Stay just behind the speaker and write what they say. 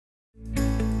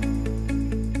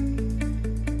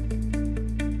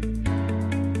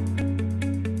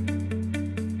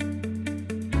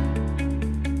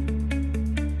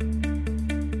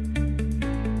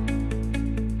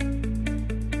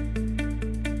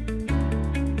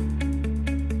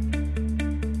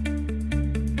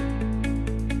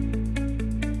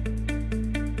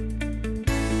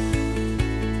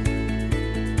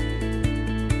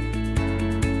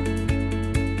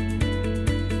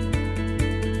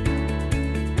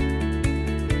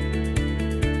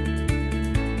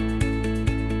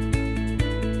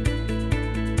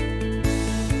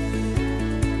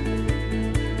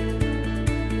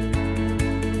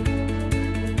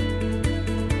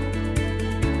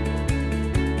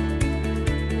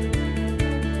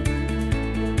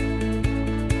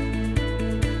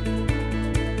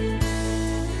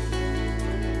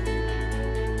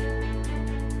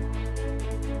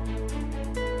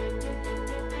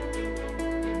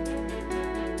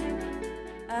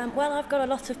Well, I've got a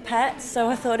lot of pets, so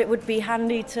I thought it would be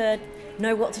handy to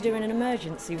know what to do in an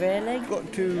emergency, really.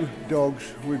 Got 2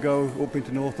 dogs. We go up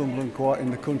into Northumberland, quite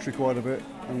in the country quite a bit,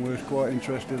 and we're quite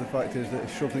interested. The fact is that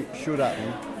if something should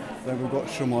happen, then we've got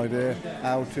some idea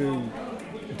how to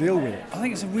deal with it. I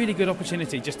think it's a really good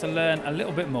opportunity just to learn a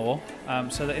little bit more,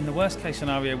 so that in the worst case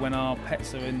scenario, when our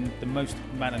pets are in the most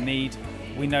amount of need,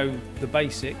 we know the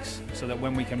basics, so that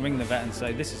when we can ring the vet and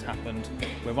say, this has happened,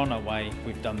 we're on our way,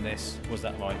 we've done this, was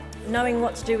that right? Knowing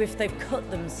what to do if they've cut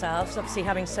themselves, obviously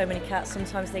having so many cats,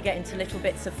 sometimes they get into little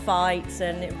bits of fights,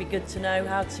 and it would be good to know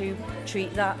how to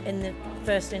treat that in the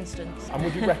first instance. And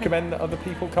would you recommend that other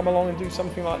people come along and do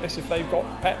something like this if they've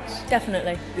got pets?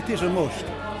 Definitely. It is a must,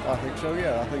 I think so,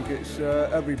 yeah. I think it's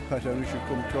every pet owner should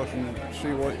come across and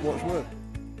see what's worth.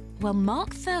 Well,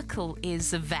 Mark Thurkle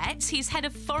is a vet. He's head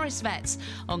of Forest Vets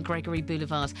on Gregory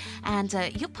Boulevard. And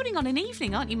you're putting on an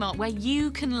evening, aren't you, Mark, where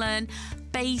you can learn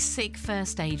basic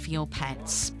first aid for your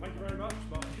pets. Thank you very much,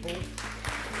 Mark.